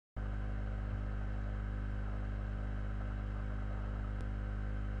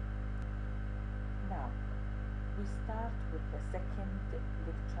start with the second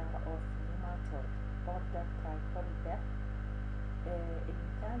lecture of nematode order Trichoridae.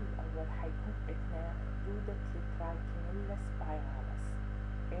 المثال الأول حيكون عندنا دودة الترايكينيلا سبايرالس،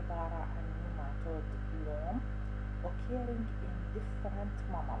 عبارة عن nematode worm occurring in different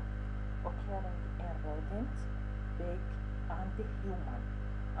mammal, occurring in rodent, pig and human,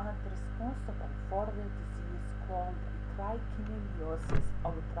 and responsible for the disease called trichinilosis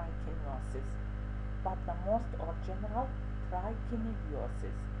or trichinosis, but the most or general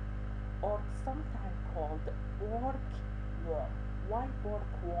trichinilosis, or sometimes called porkworm. Why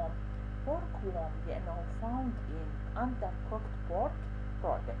porkworm? Porkworm لأنه found in undercooked pork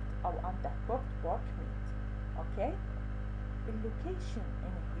product أو undercooked pork meat. Okay? The location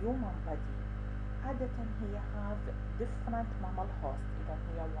in human body عادة هي have different mammal host، إذا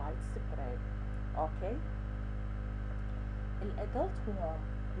هي widespread. Okay? Adult worm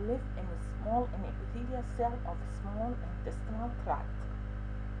live in epithelial cell of small intestinal tract,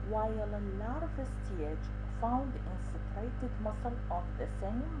 while a larva stage found in serrated muscle of the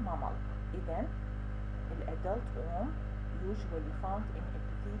same mammal. إذن adult worm usually found in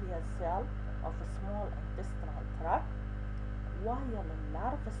epithelial cell of small intestinal tract, while a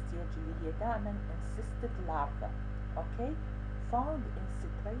larva stage اللي هي دائما encysted larva, okay, found in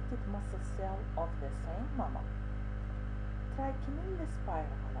serrated muscle cell of the same mammal. Trichinella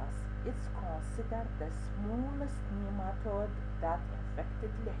spiralis is considered the smallest nematode that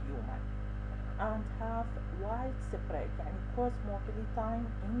infected the human and have widespread يعني cause mortality time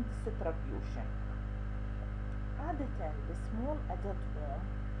in distribution. عادة the small adult worm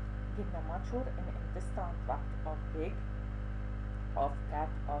قلنا mature in intestinal tract of pig, of cat,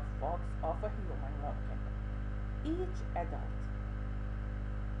 of fox, of a human ممكن. Each adult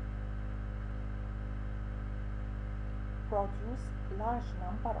produce large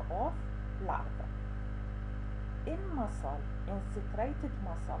number of larvae. In muscle, in serrated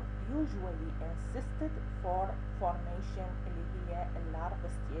muscle, usually encysted for formation اللي هي larva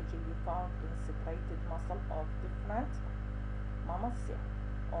stage اللي found in serrated muscle of different mammal cell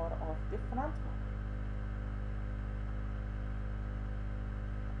or of different mammal.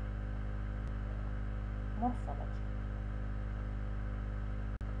 Morphology.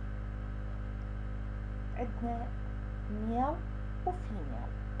 عندنا male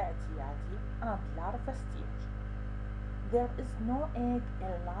وفيميل اعتيادي and larva stage. There is no egg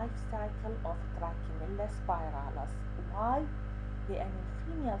in life cycle of Trichinella spiralis. Why? لأن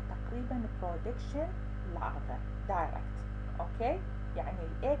الفيميل تقريبا production larva direct. Okay? يعني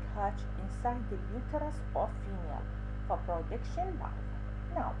الegg hatch inside the uterus of female for production larva.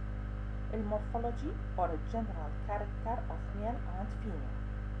 Now, المورphology or general character of male and female.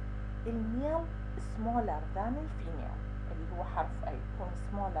 الميل smaller than الفيميل اللي هو حرف A، يكون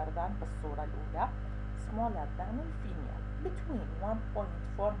smaller than بالصورة الأولى، smaller than الفيميل between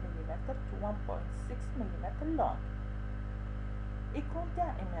 1.4 mm to 1.6 mm long. يكون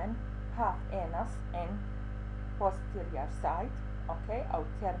دائما have anus in posterior side، okay، أو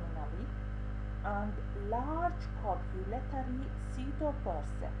terminally، and large copulatory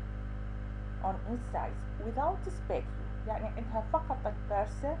pseudobursa on each side without specule، يعني عندها فقط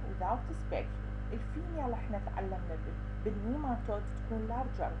البرسة without specule. الفيميل احنا تعلمنا بالنيماتود تكون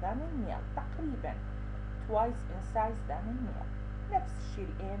larger than الميل تقريبا twice in size than الميل. نفس الشيء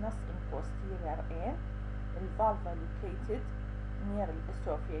الانس in posterior end، الفالفا located near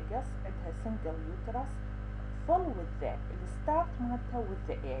الاسوفيجس، عندها single uterus full with the الستارت مالتها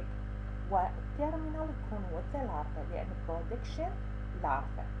with the egg، والتيرمينال يكون with the larva لأن production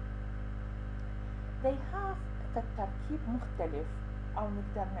larva. They have التركيب مختلف أو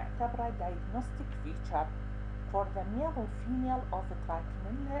نقدر نعتبره diagnostic feature for the male and female of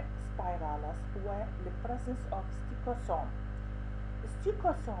Trichinella spiralis هو the presence of stichosome.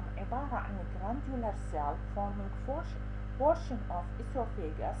 Stichosome عبارة عن glandular cell forming portion of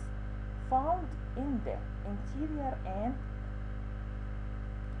esophagus found in the interior end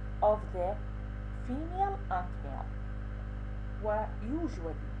of the female and male.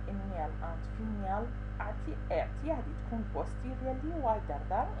 وusually in male and female اعتيادي تكون posteriorly wider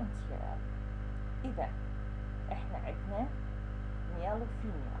than anterior. إذا إحنا عندنا male و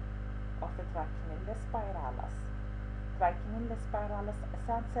female of Trichinella spiralis. Trichinella spiralis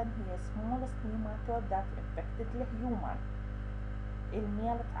أساسا هي smallest nematode that infected the human.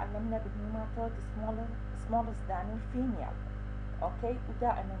 الميل تعلمنا بالنيماتود smallest than الفيميل. أوكي،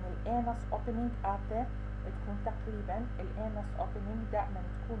 ودائما الانس opening after تكون تقريبا الانس opening دائما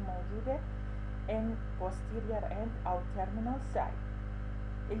تكون موجودة in posterior end أو terminal side.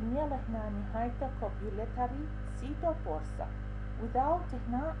 الميل هنا نهايته copulatory pseudobursa without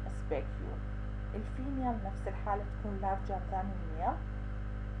هنا specule. الفيميل نفس الحالة تكون larger than male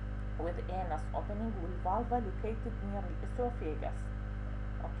with anus opening والvalva located near الاسوفيجس.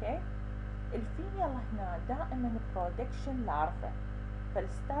 اوكي. الفيميل هنا دائما production larva،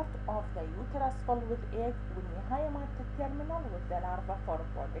 فالstart of the uterus full with egg والنهاية مالت التيرمينال with the larva for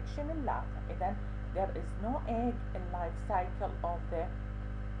production larva. إذن there is no egg in life cycle of the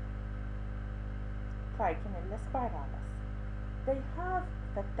Trichinella spiralis. They have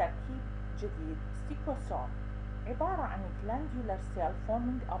التركيب جديد ستيكوسوم عبارة عن glandular cell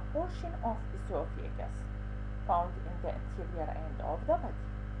forming a portion of esophagus found in the anterior end of the body.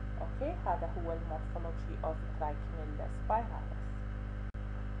 اوكي، هذا هو المورفولوجي of Trichinella spiralis.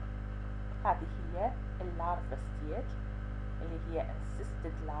 هذه هي اللارفا ستيج اللي هي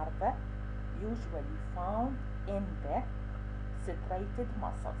encysted larva usually found in the striated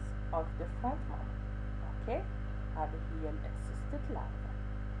muscles of different mammals. اوكي، هذه هي encysted larva.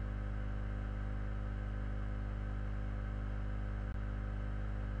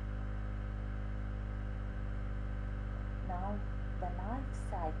 Now the life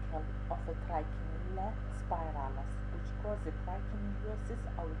cycle of a Trichinella spiralis which causes trichinosis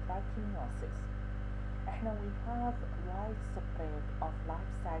or trichinosis. احنا we have wide spread of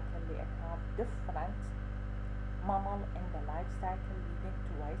life cycle لأن have different mammal in the life cycle leading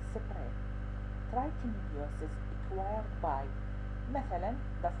to wide spread. Trichinosis acquired by مثلا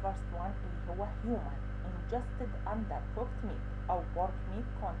the first one اللي هو human ingested undercooked meat أو pork meat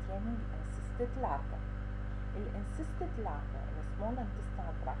containing encysted larva. Encysted larva in small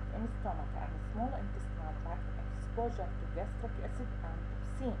intestinal tract in stomach and small intestinal tract exposure to gastric acid and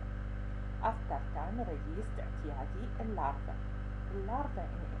toxin. After time released اعتيادي اللارفا. اللارفا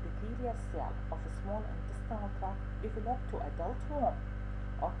in epithelial cell of small intestinal tract develop to adult worm.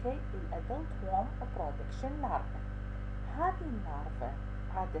 اوكي، الادلت worm production larva. هذه اللارفا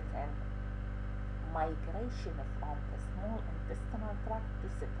عادة migration from the small intestinal tract to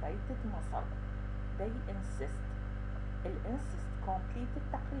striated muscle. They insist. الانسست completed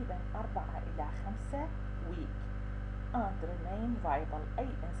تقريبا 4 إلى 5 week and remain viable. أي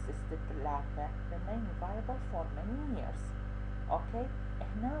encysted larva remain viable for many years. اوكي،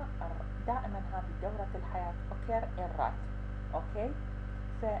 هنا دائما هذه دورة الحياة occur in rat. اوكي،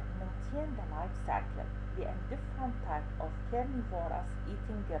 فمنتين the life cycle لأن different type of carnivorous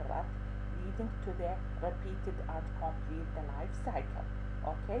eating the rat leading to the repeated and complete the life cycle.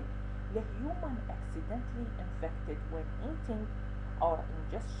 اوكي، the human accidentally infected when eating or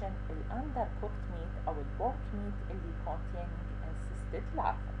ingestion undercooked meat أو pork meat اللي containing encysted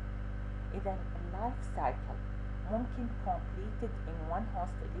larva. إذا life cycle ممكن completed in one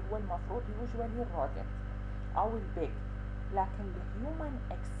host اللي هو المفروض usually rodent أو pig، لكن human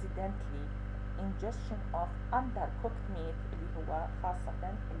accidentally ingestion of undercooked meat اللي هو خاصة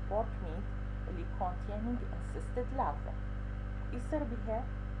pork meat اللي containing encysted larva يصير بها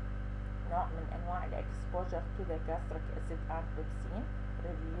نوع من أنواع exposure to the gastric acid and toxin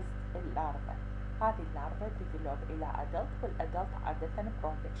released اللارفا. هذه اللارفا develop إلى adult والadult عادة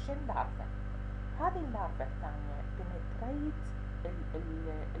production larva. هذه اللارفا الثانية penetrate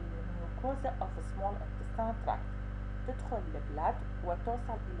الميوكوزا of small intestinal tract، تدخل البلاد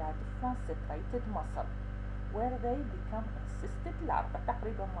وتوصل إلى different striated muscle where they become encysted larva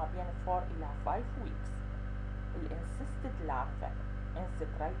تقريبا ما بين 4 إلى 5 weeks. encysted larva in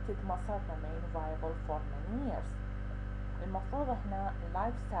striated muscle remain viable for many years. المفروض هنا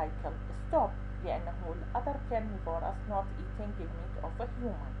life cycle stop لأنه other carnivores not eating the meat of a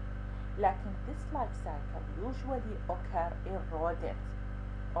human. لكن this life cycle usually occur in rodent.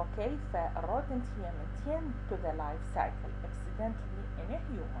 Okay, فالrodent هي maintain to the life cycle accidentally in a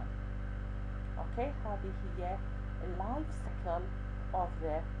human. Okay, هذه هي life cycle of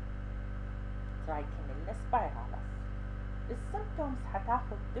the Trichinella spiralis. The symptoms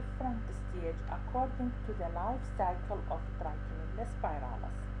هتاخد different stage according to the life cycle of Trichinella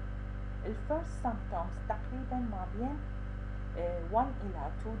spiralis. The first symptoms تقريبا ما بين 1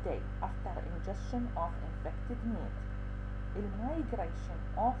 إلى 2 days after ingestion of infected meat. المigration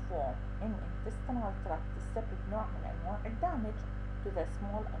of worm in intestinal tract تسبب نوع من أنواع الدامج to the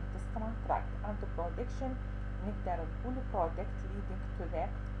small intestinal tract and the production نقدر نقول product leading to the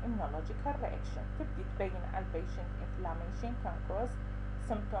immunological reaction. تبدي تبين على البيشنت inflammation can cause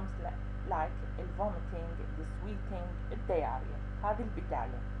symptoms like vomiting, the sweating, diarrhea. هذه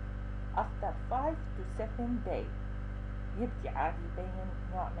البداية. After 5 to 7 days يبدي عادي يبين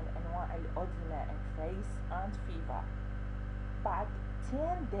نوع من أنواع الأوديما in face and fever. بعد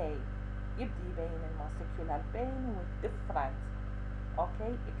 10 days يبدي يبين الماسكولار pain with different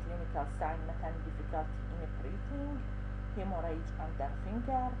clinical sign مثلا difficulty in breathing, hemorrhage under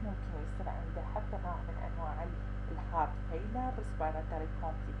finger، ممكن يصير عنده حتى نوع من أنواع الهارت فيلر، respiratory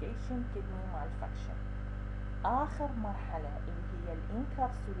complication، kidney malfunction. آخر مرحلة اللي هي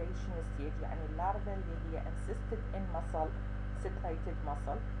الانكابسوليشن ستيج، يعني اللارفا اللي هي انسستد ان muscle ستريتد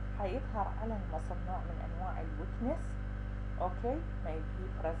muscle، حيظهر على المصل نوع من أنواع الويكنس. اوكي may be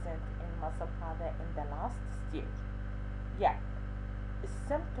present in muscle هذا in the last stage. يعني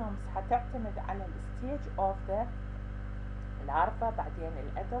السيمبتومز حتعتمد على الستيج of the larva، بعدين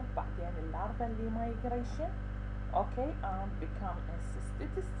الادلت، بعدين اللارفا اللي مايجريشن. اوكي and become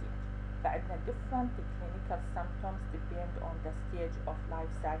encysted stage. فعندنا different clinical symptoms depend on the stage of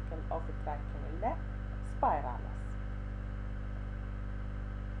life cycle of Trichinella spiralis.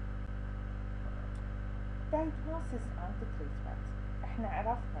 diagnosis and treatment. احنا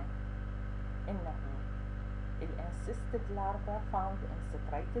عرفنا انه الانسستد larva found in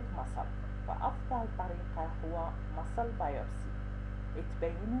striated muscle، فافضل طريقة هو muscle biopsy،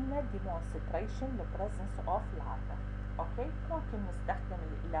 تبين لنا demonstration the presence of larva. اوكي ممكن نستخدم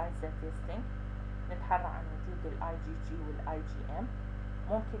الإلايزا تيستينج، نتحرى عن وجود الاي جي جي والاي جي ام.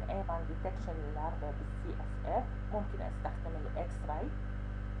 ممكن ايضا ديتكشن اللارفا بالسي اس اف، ممكن استخدم الاكس راي.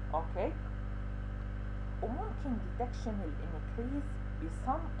 اوكي وممكن detection الانكريز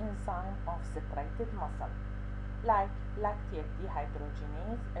بsome enzyme of striated muscle like lactate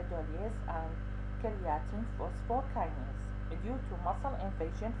dehydrogenase, adolase and creatine phosphokinase due to muscle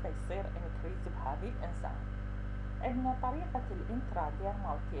invasion، فيصير increase بهذه الانزيم. عندنا طريقة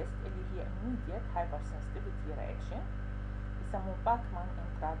الانتراديرمال تيست اللي هي immediate hypersensitivity reaction، يسموه باكمان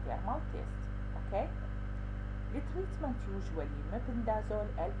انتراديرمال تيست. اوكي التريتمنت usually ميبندازول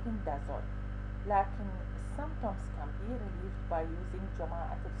البندازول، لكن symptoms can be relieved by using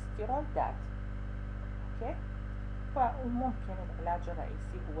جماعة الستيرويدات. اوكي وممكن العلاج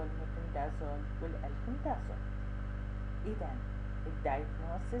الرئيسي هو الميبندازول والالبندازول. اذا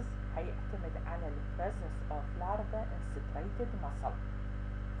الدايجنوسيس هيعتمد على البريزنس اوف لارفا ان ستريتد muscle،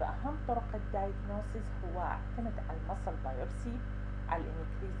 فاهم طرق الدايجنوسيس هو اعتمد على المسل بايوبسي، على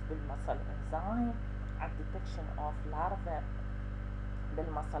الانكريز بالمسل انزيم، على الديتكشن اوف لارفا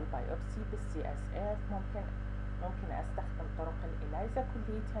بالمسل بايوبسي بالسي اس اف، ممكن استخدم طرق الإلايزا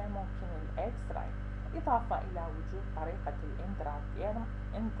كليتها، ممكن الاكس راي، اضافة الى وجود طريقة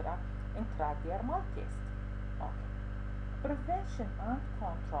الانتراديرمال تيست. اوكي prevention and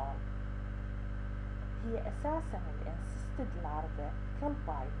control هي اساسا الانسستد لارفا كل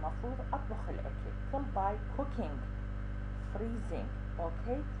باي، مفروض اطبخ الاكل كل باي cooking freezing.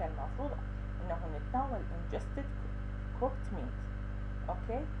 اوكي فالمفروض انه نتناول ingested cooked meat.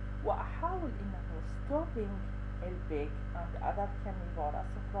 اوكي واحاول انه stopping البيج and other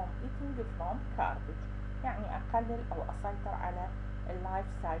carnivores from eating from garbage، يعني اقلل او اسيطر على اللايف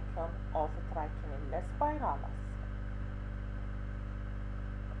سايكل of Trichinella spiralis.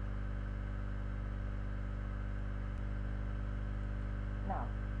 Now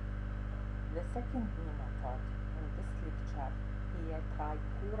the second nematode in this lecture هي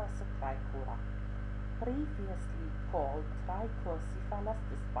Trichoceras trichora، previously called Trichocephalus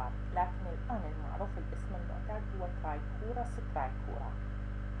dispar، لكن الآن المعروف الاسم المعتاد هو Trichoceras trichora.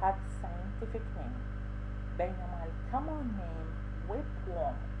 هذا scientific name، بينما common name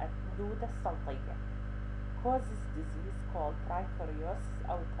whipworm الدودة السلطية causes disease called trichoriosis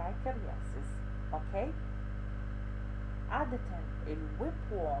أو trichoriasis. أوكي عادة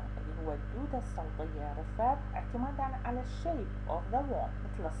الويبورم اللي هو الدودة الصلبية refer اعتمادا على الشيب of the worm،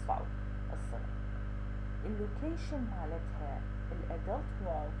 مثل الصلب الصلب. اللوكيشن مالتها الادلت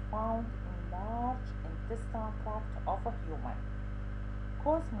worm found in large intestinal tract of a human،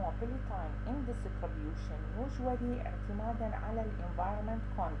 cause mobility in distribution usually اعتمادا على environment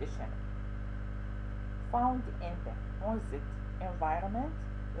condition found in the moist environment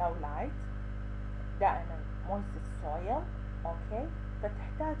low light، دائما moist soil. اوكي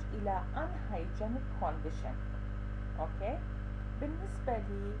فتحتاج الى unhygienic condition. اوكي بالنسبة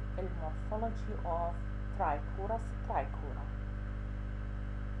للمورفولوجي of Trichoceras trichora،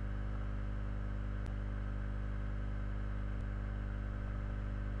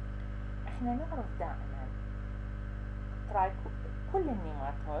 احنا نعرف دائما كل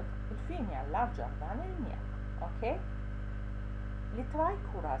النيماتود الفيميل larger than الميل. اوكي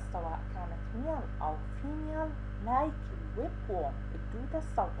الترايكورا سواء كانت ميل او فيميل لايك الويبورم الدودة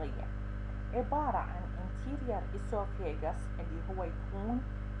الصوتية، عبارة عن interior esophagus اللي هو يكون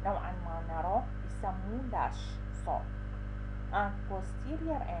نوعا ما نارو يسموه لاش صوت، and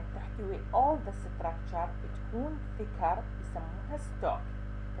posterior end تحتوي all the structure تكون thicker يسموها stalk،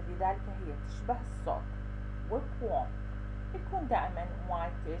 فلذلك هي تشبه الصوت. whipworm يكون دائما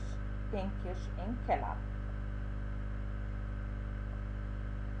whitish pinkish in color.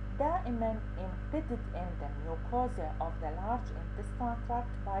 دائما embedded in the mucosa of the large intestinal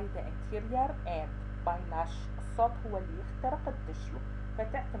tract by the anterior end by lash. الصوت هو اللي يخترق التشيو،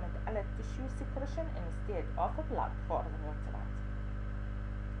 فتعتمد على التشيو secretion instead of blood for nutrients.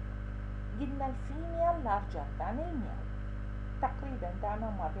 قلنا الفيميل larger than الميل، تقريبا دائما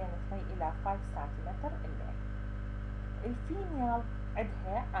ما بين 2 إلى 5 سنتيمتر الليل. الفيميل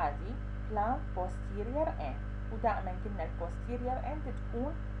عندها عادي blunt posterior end، ودائما قلنا البوستيريور end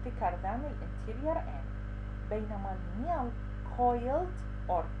تكون thicker than الانتيريور end، بينما الميل coiled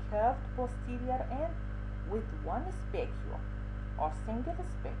or curved posterior end with one spicule or single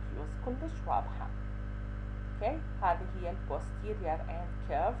spicules كلش واضحة. okay. هذه هي البوستيريور end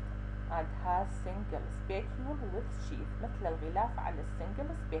curved and has single spicule with sheath، مثل الغلاف على السنجل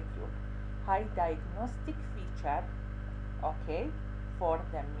spicule. هاي diagnostic feature okay for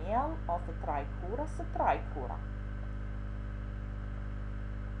the male of trichurus trichura.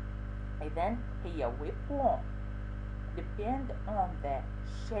 إذن هي whipworm depend on the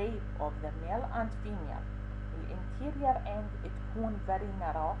shape of the male and female. الانتيريور end تكون very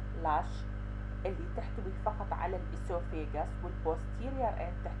narrow lash اللي تحتوي فقط على الاسوفيجاس، والبوستيريور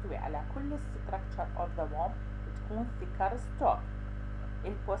end تحتوي على كل structure of the worm، تكون thicker stalk.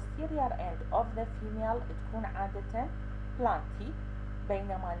 البوستيريور end of the female تكون عادة planty،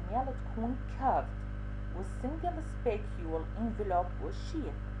 بينما الميل تكون curved والsingle spicule envelope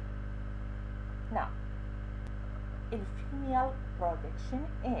والsheath. Now الفيميل production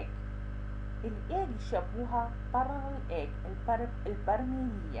egg. الايج يشبهوها parallel egg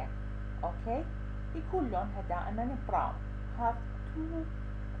البرميلية. اوكي، يكون لونها دائما brown، have two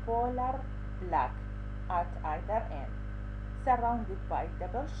polar black at either end surrounded by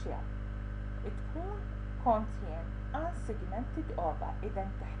double shell. تكون contain unsegmented ova، إذا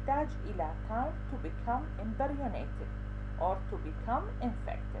تحتاج إلى time to become embryonated or to become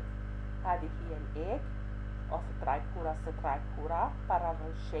infected. هذه هي الايج of Trichurus trichura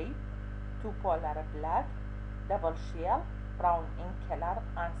parallel shape, two polar black, double shell, brown in color,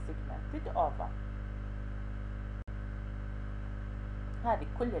 unsegmented ova. هذه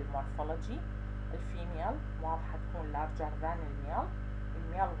كل المورفولوجي. الفيميل واضحة تكون larger than الميل.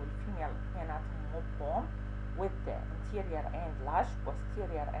 الميل والفيميل اثنيناتهم مبهم with the anterior end lash,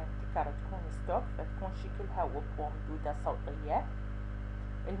 posterior end thicker تكون stock، فتكون شكلها وبهم دودة صوتية.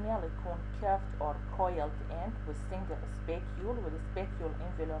 الميل يكون curved or coiled end with single spicule والspicule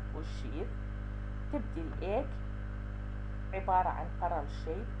envelope والsheath. تبدي الايج عبارة عن parallel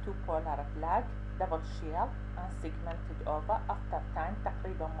shape, two polar black, double shell, unsegmented ova. After time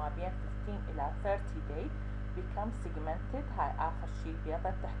تقريبا ما بين 15 إلى 30 day become segmented. هاي آخر شي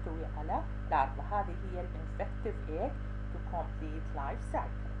بيضة تحتوي على larva. هذه هي infective egg to complete life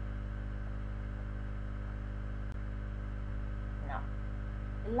cycle. Now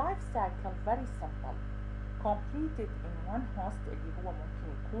life cycle very simple, completed in one host اللي هو ممكن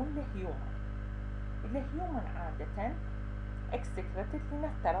يكون الهيومن. الهيومن عادة excreted،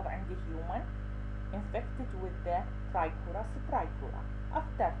 لنفترض عندي human infected with the Trichurus trichura.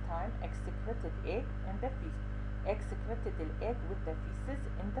 After time excreted egg in the feces، excreted egg with the feces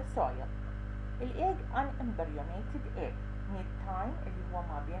in the soil. egg unembryonated egg need time اللي هو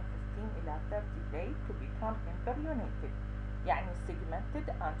ما بين 15 إلى 30 days to become embryonated، يعني segmented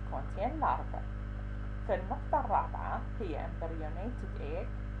and contain larva. فالنقطة الرابعة هي embryonated egg،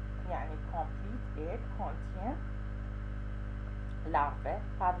 يعني complete egg contain larva.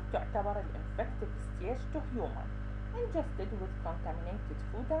 هذه تعتبر infective stage to human ingested with contaminated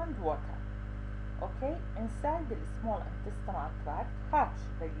food and water. Okay, inside the small intestinal tract hatch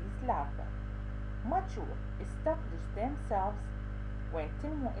release larva. Mature establish themselves when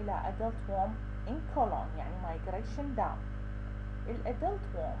تنمو إلى adult worm in colon، يعني migration down. الادلت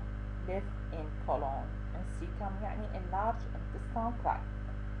worm live in colon in cecum، يعني large intestinal tract.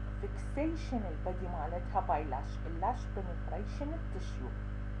 fixation البدي مالتها by lash، lash penetration tissue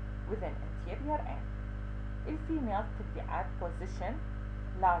with an anterior end. الفيميل تبدي at position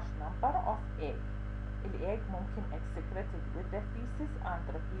large number of egg. الegg ممكن excreted with the feces and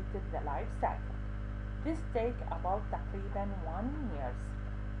repeated the life cycle. This take about تقريبا 1 years.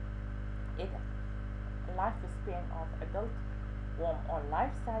 إذا life span of adult worm or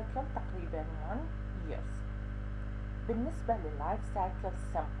life cycle تقريبا 1 years. بالنسبة للlife cycle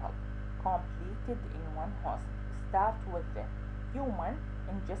simple, completed in one host. Start with the human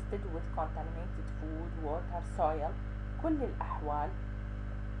ingested with contaminated food, water, soil. كل الأحوال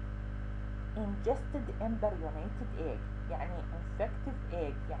ingested embryonated egg، يعني infective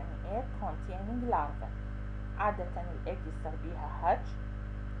egg، يعني egg containing larva. عادة الegg يصير بيها hatch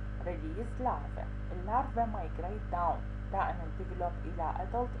release larva. اللارفا migrate down دائما develop إلى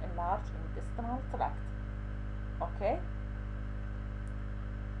adult enlarged intestinal tract. أوكي،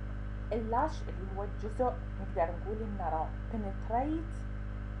 اللاش اللي هو الجزء نقدر نقول إنه راح penetrate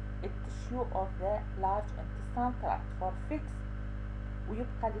التشيو of the large intestinal tract for fix،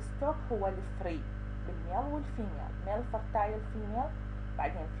 ويبقى الستوك هو الفري بالميل والفيميل، ميل fertile female،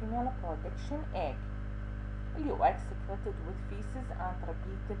 بعدين female production egg اللي هو secreted with feces and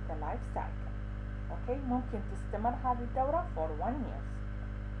repeated the life cycle. اوكي، ممكن تستمر هذه الدورة for 1 year.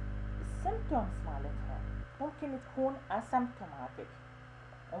 السيمتومز مالتها ممكن تكون asymptomatic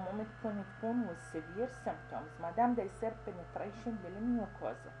وممكن تكون with severe symptoms ما دام دا يصير penetration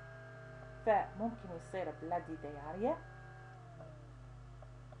للميوكوزا، فممكن يصير bloody diarrhea،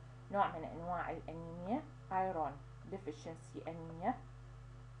 نوع من انواع الانيميا iron deficiency انيميا،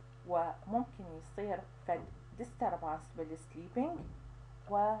 وممكن يصير فد disturbance بالsleeping،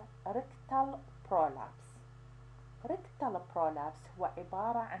 و rectal prolapse. rectal prolapse هو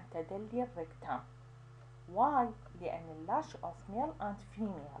عبارة عن تدلي الركتام. why؟ لأن اللاش of male and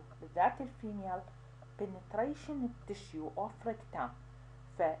female بالذات الفيميل penetration التشيو of rectum،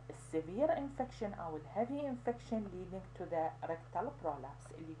 فالسيفير infection أو الهيفي infection leading to the rectal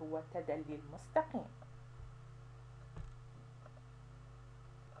prolapse اللي هو تدلي المستقيم.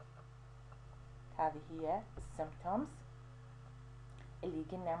 هذه هي السيمتومز اللي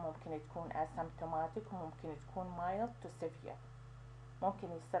قلنا ممكن تكون asymptomatic وممكن تكون mild to severe.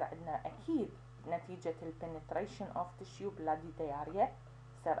 ممكن يصير عندنا أكيد نتيجة penetration of tissue bloody diarrhea،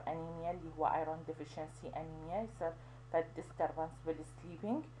 يصير أنيميا اللي هو iron deficiency أنيميا، يصير disturbance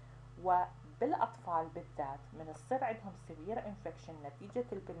بالsleeping، وبالأطفال بالذات من يصير عندهم severe infection نتيجة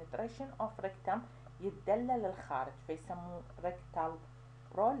penetration of rectum يتدلى للخارج فيسموه rectal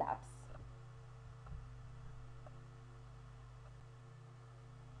prolapse.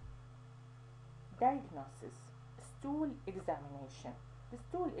 diagnosis stool examination.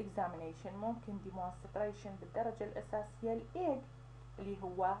 stool examination ممكن demonstration بالدرجة الأساسية الإيج اللي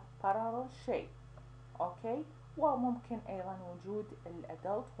هو parallel shape. أوكي، وممكن أيضا وجود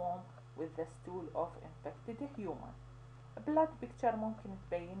الادلت worm with the stool of infected human. blood picture ممكن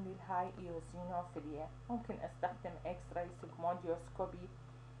تبين لي الهاي ايوزينوفيليا، ممكن استخدم اكس راي سيجموديوسكوبي.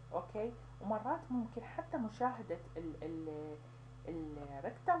 اوكي، ومرات ممكن حتى مشاهدة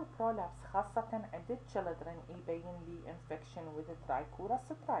الريكتال برولابس خاصة عند children يبين لي infection with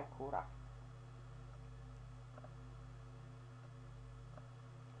trichoras trichora.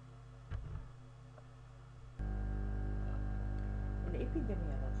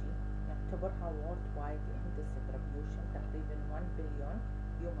 الابيديميولوجي نعتبرها world wide index distribution تقريبا 1 billion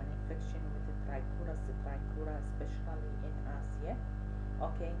human infection with trichoras trichora especially in Asia.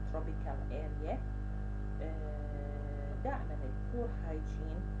 okay, tropical area. دائما البور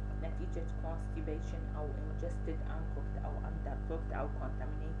هايجين نتيجة constipation أو ingested uncooked أو undercooked أو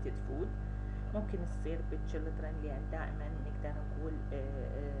contaminated food ممكن تصير بالchildren، لأن دائما نقدر نقول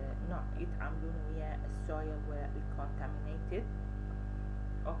نوع يتعاملون ويا السويل والcontaminated.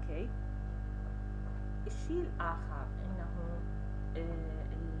 اوكي، الشيء الآخر إنه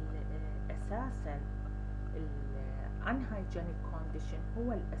أساسا unhygienic condition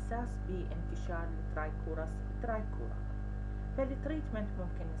هو الأساس بانتشار الترايكوراس ترايكورا. فالتريتمنت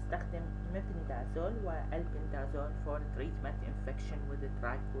ممكن نستخدم ميبندازول والبندازول for treatment infection with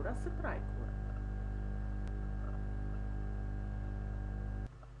trichoras trichora.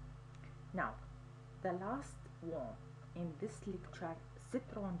 Now, the last one in this lecture,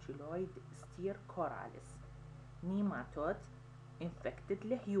 Citrongyloid stercoralis, nematode infected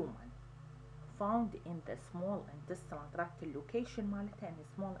human, found in the small intestinal tract. location مالتها in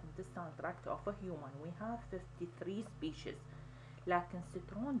small intestinal tract of a human. We have 53 species، لكن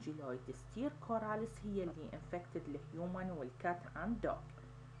Citrongyloid stercoralis هي اللي infected الهيومن والكات and dog.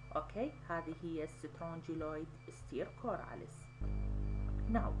 اوكي، هذه هي Citrongyloid stercoralis.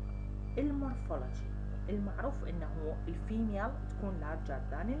 Now المورفولوجي، المعروف انه الفيميل تكون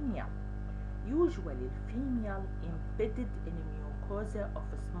larger than الميل. usually الفيميل embedded in mucosa of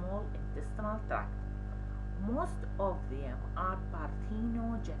a small intestinal tract. most of them are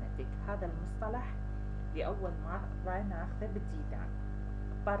parthenogenetic. هذا المصطلح لأول مرة ناخذه بالديدان.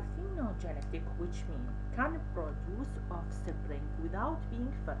 parthenogenetic which means can produce offspring without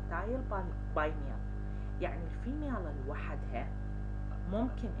being fertile by male. يعني الفيميل لوحدها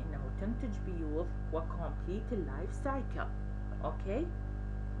ممكن انه تنتج بيوض وcomplete اللايف سايكل. اوكي،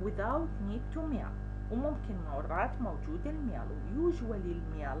 without need to male. وممكن مرات موجود الميل، ويوجوالي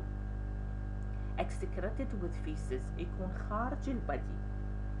الميل excreted with feces يكون خارج البدي.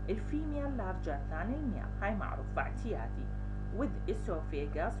 الفيميل larger than الميل، هاي معروفة اعتيادي. with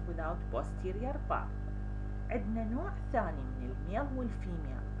esophagus without posterior part. عندنا نوع ثاني من الميل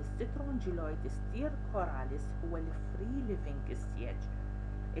والفيميل بالسترونجيلويد ستير كوراليس هو الفري ليفينج ستيج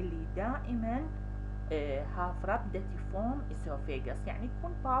اللي دائما هاف رابدتيفورم اسوفيجاس، يعني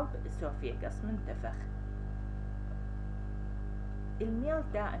يكون بالب اسوفيجاس منتفخ. الميل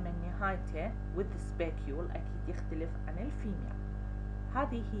دائما نهايته with spicule أكيد يختلف عن الفيميل.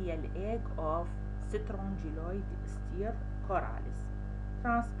 هذه هي الايج of strongylloid steer coralis.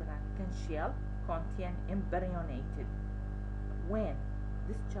 Transparent shell contain embryonated. When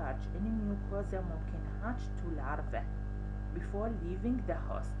discharged in mucosa ممكن hatch to larvae before leaving the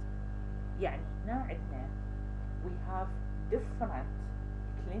host. يعني هنا عندنا we have different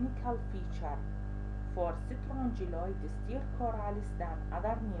clinical feature for strongylloid steer coralis than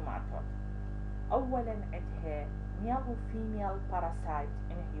other nematode. أولا عندها male و female parasite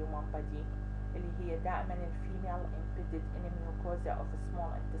in a human body اللي هي دائما الفيميل embedded in a mucosa of a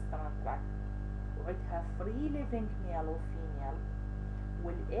small intestinal tract، وعندها free living male و female،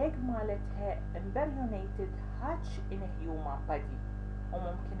 والايج مالتها embryonated hatch in a human body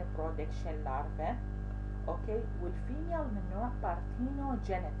وممكن production larva. اوكي، والفيميل من نوع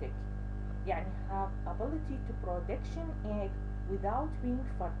parthenogenetic يعني have ability to production egg without being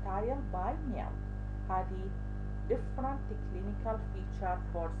fertile by male. هذه different clinical feature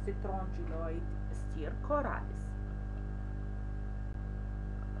for strongylloid steer coralis.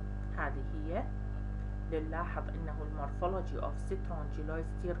 هذه هي لنلاحظ انه المورفولوجي اوف strongylloid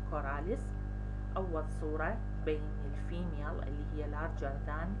steer coralis. اول صورة بين الفيميل اللي هي larger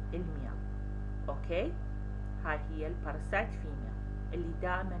than الميل. اوكي، هاي هي الباراسايت فيميل اللي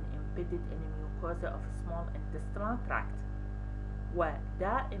دائما embedded in a mucosa of small intestinal tract،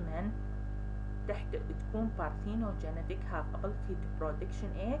 ودائما تكون parthenogenetic have ability to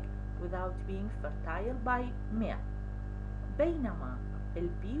production egg without being fertile by male. بينما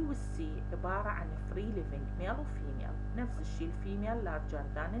البي والسي عبارة عن free living male و female، نفس الشيء الفيميل larger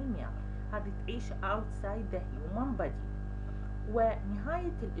than الميل، هذه تعيش outside the human body،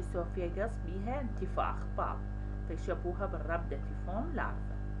 ونهاية الإسوفيجاس بها انتفاخ بالب فيشبهها بالرابدتيفورم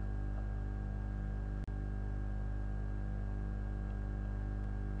لارفا.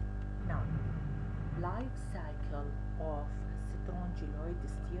 Now, life cycle of strongylloid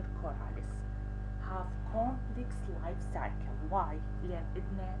steer coralis have complex life cycle. Why? لأن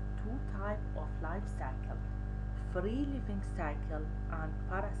عندنا two type of life cycle: free living cycle and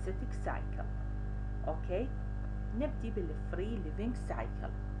parasitic cycle. Okay, نبدي بالفري living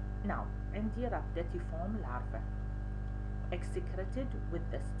cycle. Now, عندي rhabditiform larva excreted with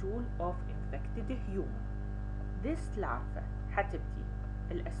the stool of infected human. This larva حتبدي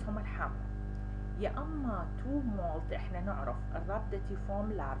الأسهم الحمراء يا أما تو مولت. إحنا نعرف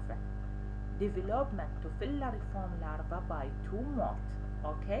الرابدتيفورم لارفا development to fillariform larva by two molt.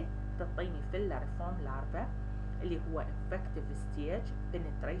 أوكي، تعطيني fillariform larva اللي هو effective stage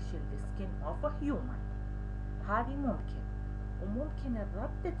penetration the skin of a human. هذه ممكن. وممكن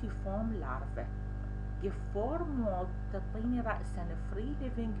الرابدتيفورم لارفا give four molt تعطيني رأسا free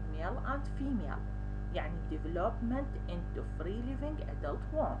living male and female، يعني development into free living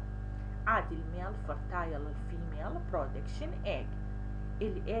adult worm. عادي الميل fertile الفيميل production egg.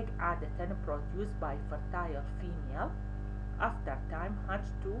 الإيج عادة produced by fertile female after time hatch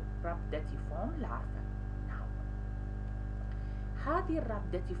to rhabditiform larva. Now, هذه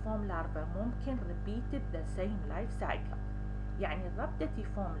الرابدتيفورم لارفا ممكن repeated the same life cycle. يعني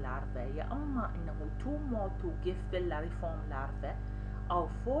الرابدتيفورم لارفا يا أما إنه two molt to give fillariform larva أو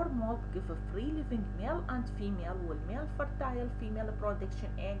four molt give a free living male and female والmale fertile female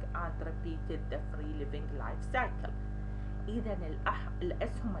production egg and repeated the free living life cycle. إذا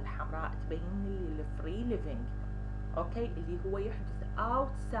الأسهم الحمراء تبين لي الفري living. أوكي، اللي هو يحدث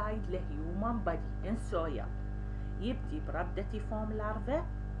outside the human body in soil. يبدي برابدتيفورم لارفا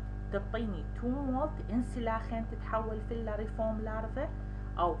تعطيني two molt انسلاخين تتحول fillariform larva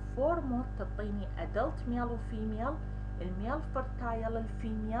أو four molt تعطيني adult male و female. الميل fertile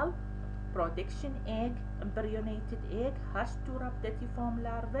الفيميل production egg embryonated egg hatch to rhabditiform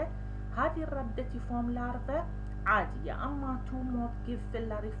larva. هذه الرابدتيفورم لارفا عادي يا أما two molt give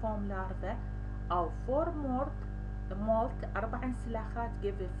fillariform larva أو four molt 4 انسلاخات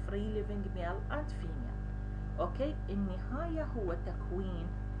give free living male and female. أوكي، النهاية هو تكوين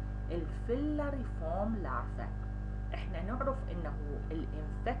الفيلاريفورم لارفا. احنا نعرف انه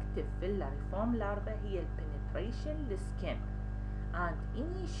الانفكتيف فيلاريفورم لارفا هي البنتريشن للسكين and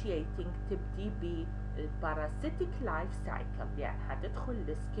initiating تبدي بالباراسيتيك لايف سايكل، يعني حتدخل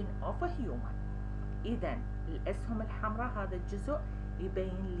السكين اوف هيومن. اذا الاسهم الحمراء هذا الجزء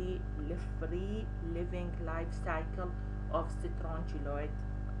يبين لي الفري ليفينج لايف سايكل اوف strongylloid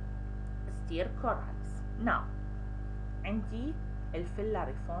steer coralis. Now عندي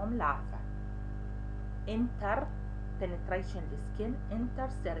الفيلاريفورم لارفا. Enter penetration the skin, enter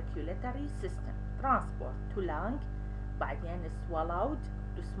circulatory system, transport to lung, بعدين swallowed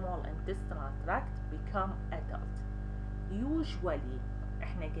to small intestinal tract, become adult. Usually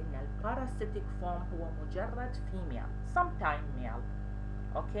احنا قلنا الباراسيتيك فورم هو مجرد female, sometime male.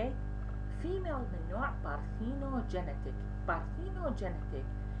 اوكي female من نوع parthenogenetic. parthenogenetic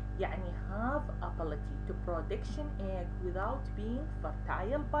يعني have ability to production egg without being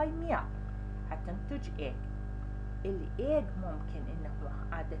fertile by male. هتنتج egg. الايج ممكن انه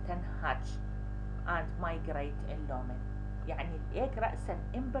عادة hatch and migrate in lumen. يعني الايج رأسا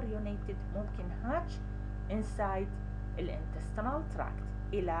embryonated ممكن hatch inside الintestinal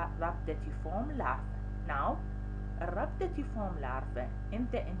tract إلى rhabditiform larva. Now الرابديتيفورم larva in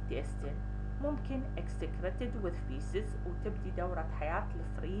the intestine ممكن excreted with feces وتبدي دورة حياة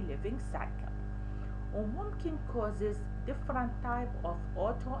الفري living cycle، وممكن causes different type of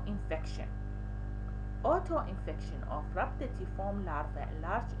auto-infection. Auto-infection of rhabditiform larva in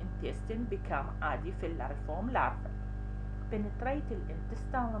large intestine become عادي فيلاريفورم larva. penetrate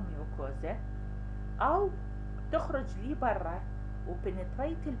الintestinal mucosa أو تخرج لي برا و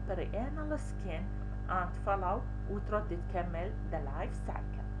penetrate البريانال skin and follow وترد تكمل the life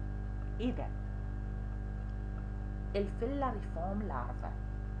cycle. إذا الفيلاريفورم larva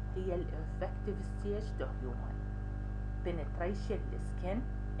هي الانفكتيف ستيج to human. penetration skin,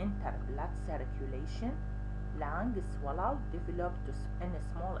 enter blood circulation, lung swallow, develop in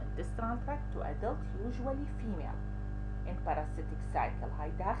small intestinal tract to adult usually female in parasitic cycle.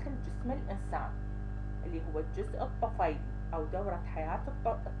 هاي داخل جسم الإنسان اللي هو الجزء الطفيلي أو دورة حياة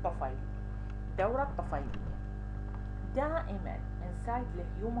الطفيلي، دورة طفيلية. دائما inside the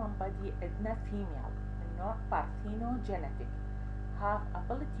human body عندنا female من نوع parthenogenetic have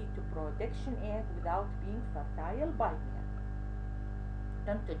ability to production egg without being fertile by male.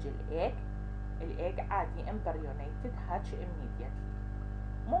 تنتج الإيج عادي embryonated hatch immediately.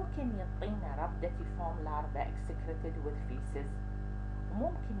 ممكن يعطينا rhabditiform larva excreted with feces،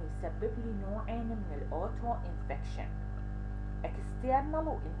 وممكن يسبب لي نوعين من الأوتو infection external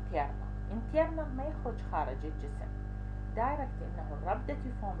و internal. internal ما يخرج خارج الجسم direct، إنه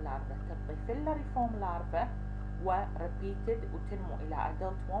الرابديتيفورم larva تعطي فيلاريفورم larva و repeated وتنمو إلى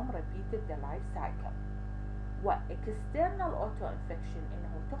adult worm repeated the life cycle. و external auto infection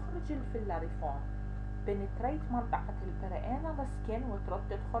إنه تخرج الفيلاريفورم penetrate منطقة البريانال skin وترد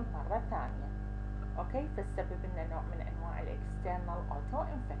تدخل مرة ثانية. اوكي فالسبب إنه نوع من أنواع الاكسترنال auto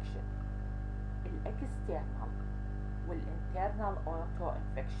infection. الاكسترنال والinternal auto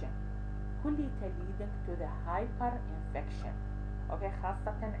infection كليته leading to the hyper infection. اوكي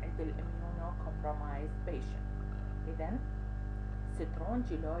خاصة عند الاميونوكومبرومايزد patient. إذن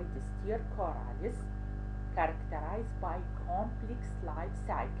strongyloid stercoralis characterized by complex life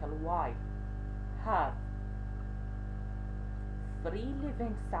cycle. Why? Have free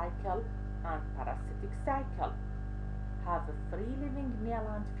living cycle and parasitic cycle. Have a free living male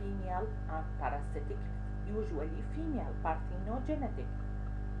and female and parasitic usually female parthenogenetic.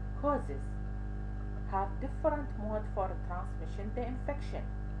 Causes have different mode for transmission the infection.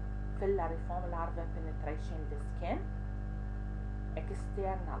 Filariform larva penetration the skin,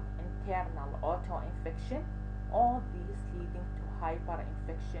 external internal auto infection, all these leading to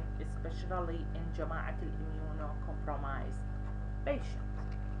hyperinfection especially in جماعة immunocompromised patients.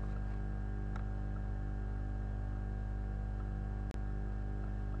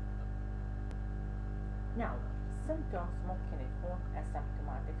 Now, symptoms ممكن تكون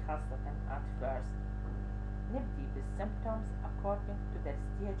asymptomatic خاصة at first. نبدي بالsymptoms according to the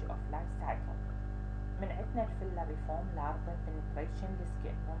stage of life cycle. من عندنا الفيلاريفورم larva penetration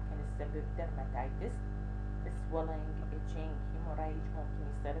skin ممكن يسبب dermatitis, swelling, itching, hemorrhage، ممكن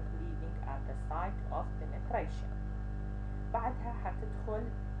يصير bleeding at the site of penetration. بعدها حتدخل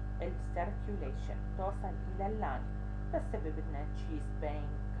circulation توصل إلى اللانج، تسبب لنا chest pain,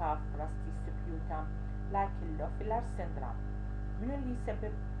 cough, rusty sputum, لايكلوفيلر syndrome. من اللي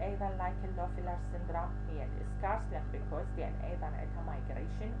يسبب أيضا لايكلوفيلر syndrome هي السكارس لمبيكوز لأن أيضا عندها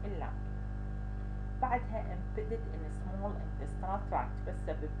migration اللانج. بعدها embedded in small intestinal tract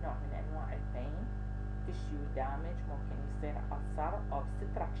بتسبب نوع من أنواع البين، tissue damage، ممكن يصير ulcer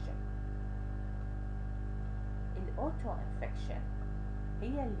obstruction. الأوتو infection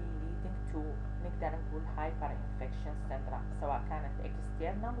هي اللي leading to نقدر نقول hyper infection syndrome سواء كانت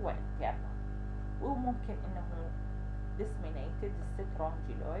external و internal، وممكن إنه disseminated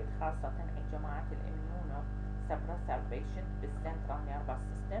strongyloid خاصة عند جماعة الاميونو suppressor patient بالcentral nervous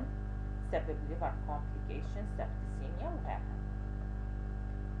system، سبب liver complications، septicemia وغيرها.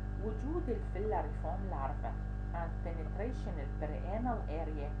 وجود الفيلاريفورم لارفا and penetration البريانال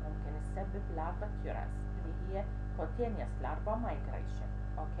area ممكن تسبب لارفا كيوراس اللي هي cutaneous larva migration.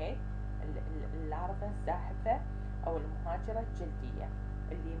 اوكي، اللارفا الزاحفة او المهاجرة الجلدية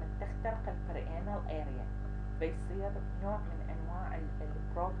اللي من تخترق البريانال area، بيصير نوع من انواع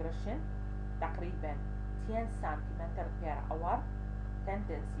البروجريشن تقريبا 10 سنتيمتر per hour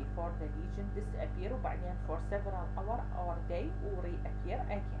tendency for the lesion disappear وبعدين for several hours or day و reappear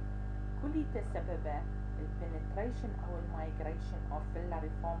again. كل تسبب penetration أو migration of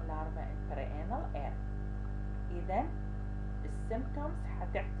filariform larva in perianal area. إذن الsymptoms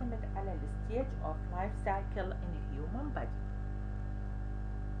حتعتمد على stage of life cycle in a human body.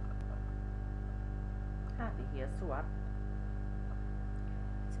 هذه هي صور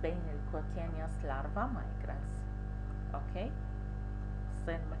تبين الكوتينيوس لارفا migrans. اوكي،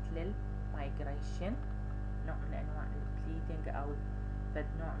 تصير مثل المايجريشن، نوع من انواع البليدنج او فد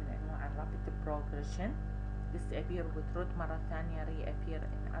نوع من انواع الرابid progression، disappear وترد مرة ثانية reappear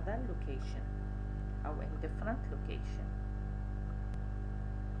in other location او in different location.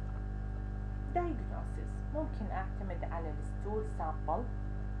 diagnosis ممكن اعتمد على الستول sample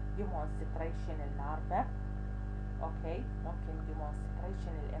demonstration اللارفا. اوكي، ممكن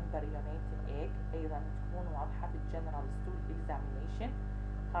demonstration الامبريونيتد egg ايضا تكون واضحة بالجنرال ستول examination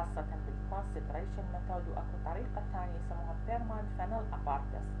خاصة بالكونسنتريشن ميثود. واكو طريقة ثانية يسموها thermal funnel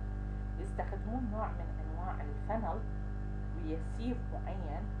apparatus، يستخدمون نوع من انواع الفنل ويا سيف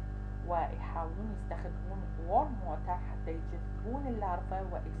معين ويحاولون يستخدمون warm water حتى يجذبون اللارفا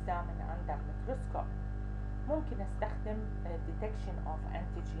واكزامن under microscope. ممكن استخدم detection of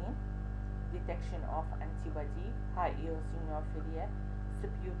antigen، detection of antibody، high eosinophilia،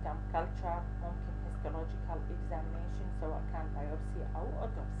 sputum culture، ممكن histological examination سواء كان biopsy أو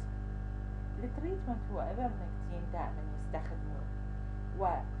autopsy. التريتمنت هو ivermectin دائما يستخدمون،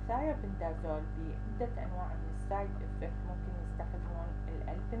 وثايوبندازول بعدة أنواع من السايد إفكت ممكن يستخدمون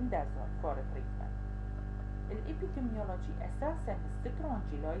البندازول for treatment. الإبيديميولوجي أساسا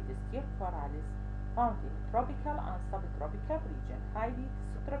السترونجيلويد ستيركوراليس found in tropical and subtropical region highly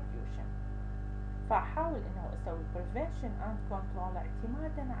distribution. فأحاول إنه أسوي prevention and control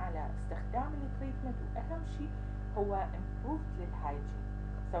اعتمادا على استخدام التريتمنت، وأهم شيء هو improved للهايجين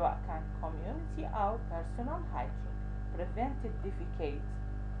سواء كان community أو personal hygiene. prevented defecate.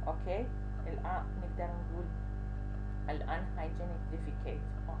 أوكي، الآن نقدر نقول unhygienic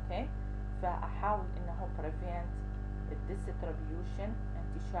defecate. أوكي، فأحاول إنه prevent distribution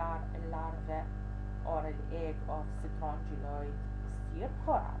انتشار اللارفا or egg of strongyloid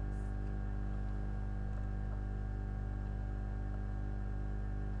stercoralis.